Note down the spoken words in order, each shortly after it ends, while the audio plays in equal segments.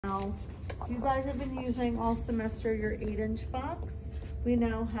now, you guys have been using all semester your 8-inch box. We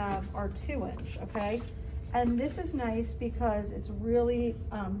now have our 2-inch, okay? And this is nice because it's really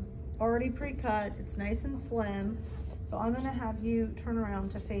already pre-cut. It's nice and slim. So I'm gonna have you turn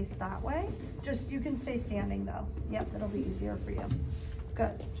around to face that way. Just, you can stay standing though. Yep, it'll be easier for you.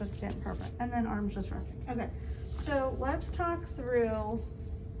 Good, just stand, perfect. And then arms just resting. Okay, so let's talk through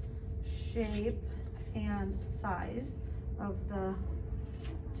shape and size of the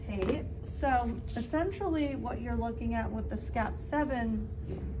tape. So essentially what you're looking at with the Scap 7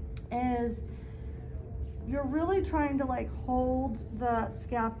 is you're really trying to like hold the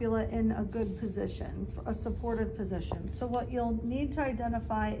scapula in a good position, a supportive position. So what you'll need to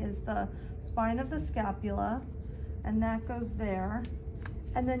identify is the spine of the scapula, and that goes there.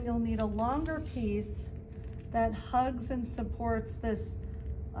 And then you'll need a longer piece that hugs and supports this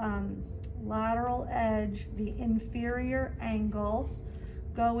lateral edge, the inferior angle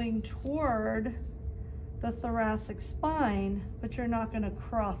going toward the thoracic spine, but you're not gonna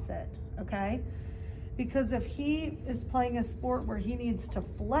cross it, okay? Because if he is playing a sport where he needs to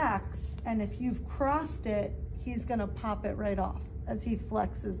flex, and if you've crossed it, he's gonna pop it right off as he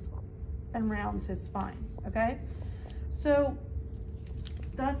flexes and rounds his spine, okay? So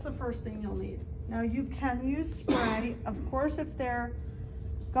that's the first thing you'll need. Now you can use spray. Of course, if they're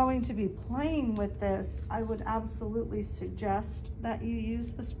going to be playing with this, I would absolutely suggest that you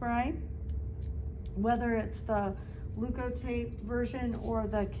use the spray, whether it's the Leukotape version or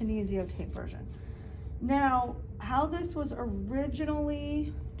the Kinesio tape version. Now, how this was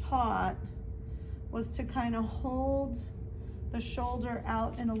originally taught was to kind of hold the shoulder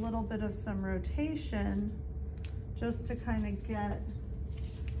out in a little bit of some rotation, just to kind of get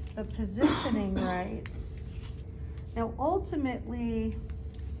the positioning right. Now, ultimately,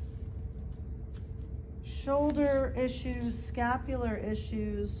 shoulder issues, scapular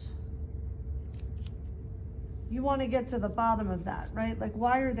issues, you want to get to the bottom of that, right? Like,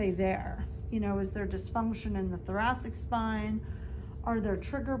 why are they there? You know, is there dysfunction in the thoracic spine? Are there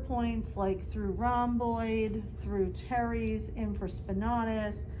trigger points like through rhomboid, through teres,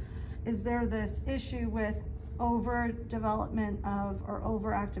 infraspinatus? Is there this issue with overdevelopment of or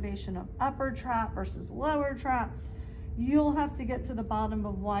overactivation of upper trap versus lower trap? You'll have to get to the bottom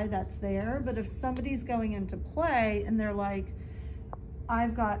of why that's there. But if somebody's going into play and they're like,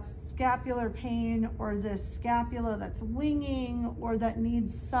 I've got scapular pain, or this scapula that's winging, or that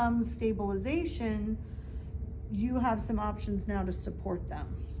needs some stabilization, you have some options now to support them,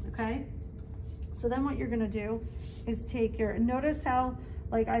 okay? So then what you're gonna do is take your, notice how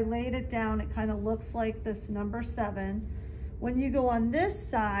like I laid it down, it kind of looks like this number 7. When you go on this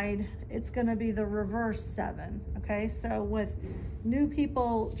side, it's gonna be the reverse 7, okay? So with new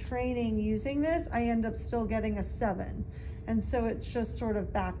people training using this, I end up still getting a 7. And so it's just sort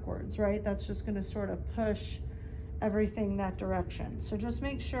of backwards, right? That's just gonna sort of push everything that direction. So just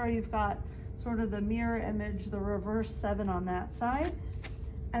make sure you've got sort of the mirror image, the reverse 7 on that side.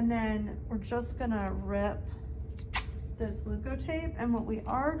 And then we're just gonna rip this Leukotape. And what we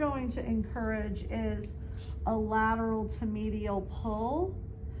are going to encourage is a lateral to medial pull.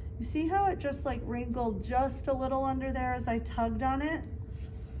 You see how it just like wrinkled just a little under there as I tugged on it?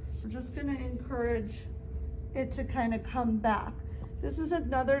 We're just gonna encourage it to kind of come back. This is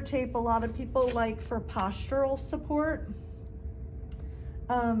another tape a lot of people like for postural support,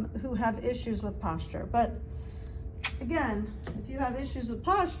 who have issues with posture. But again, if you have issues with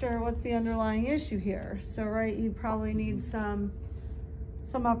posture, what's the underlying issue here? So, right, you probably need some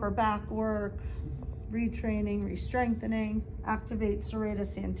upper back work, retraining, re-strengthening, activate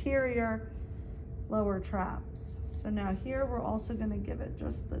serratus anterior, lower traps. So now here we're also gonna give it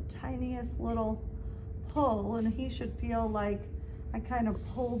just the tiniest little pull, and he should feel like I kind of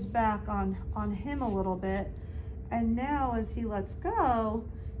pulled back on him a little bit. And now as he lets go,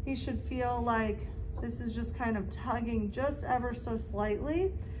 he should feel like this is just kind of tugging just ever so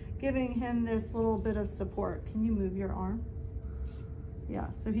slightly, giving him this little bit of support. Can you move your arm? Yeah,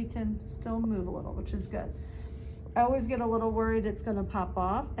 so he can still move a little, which is good. I always get a little worried it's gonna pop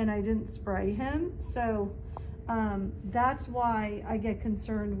off, and I didn't spray him. So that's why I get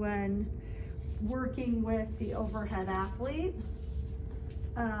concerned when working with the overhead athlete.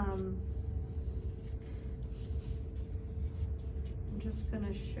 I'm just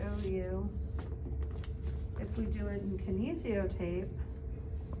gonna show you, if we do it in Kinesio tape,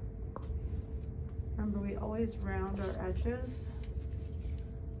 remember we always round our edges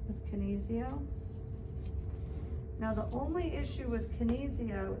with Kinesio. Now the only issue with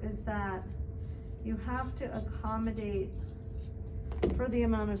Kinesio is that you have to accommodate for the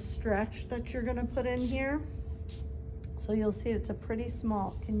amount of stretch that you're gonna put in here. So you'll see it's a pretty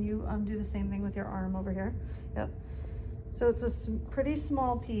small. Can you do the same thing with your arm over here? Yep. So it's a pretty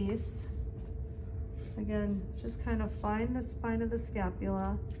small piece. Again, just kind of find the spine of the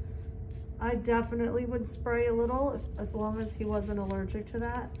scapula. I definitely would spray a little as long as he wasn't allergic to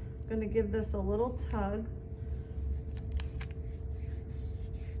that. I'm going to give this a little tug.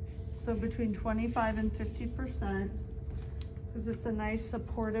 So between 25 and 50%, because it's a nice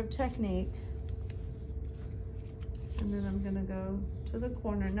supportive technique. And then I'm going to go to the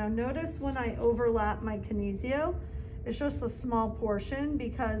corner. Now notice when I overlap my kinesio, it's just a small portion,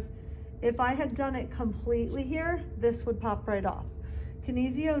 because if I had done it completely here, this would pop right off.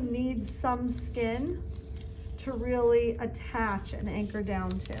 Kinesio needs some skin to really attach and anchor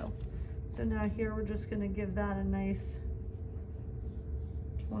down to. So now here we're just going to give that a nice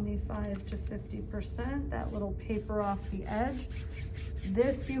 25 to 50%, that little paper off the edge.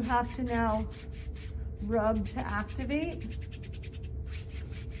 This you have to now rub to activate,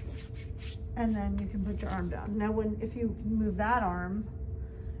 and then you can put your arm down. Now if you move that arm,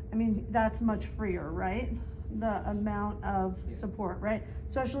 I mean, that's much freer, right? The amount of support, right?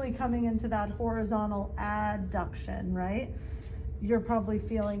 Especially coming into that horizontal adduction, right? You're probably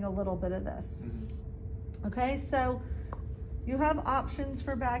feeling a little bit of this. Okay, so you have options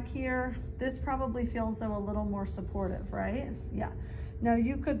for back here. This probably feels though a little more supportive, right? Yeah. Now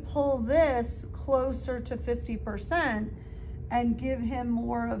you could pull this closer to 50% and give him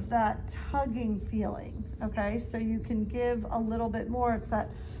more of that tugging feeling, okay? So you can give a little bit more. It's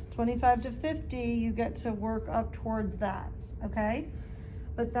that 25 to 50, you get to work up towards that, okay?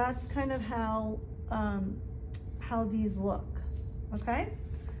 But that's kind of how these look, okay?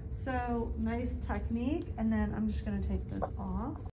 So nice technique, and then I'm just gonna take this off.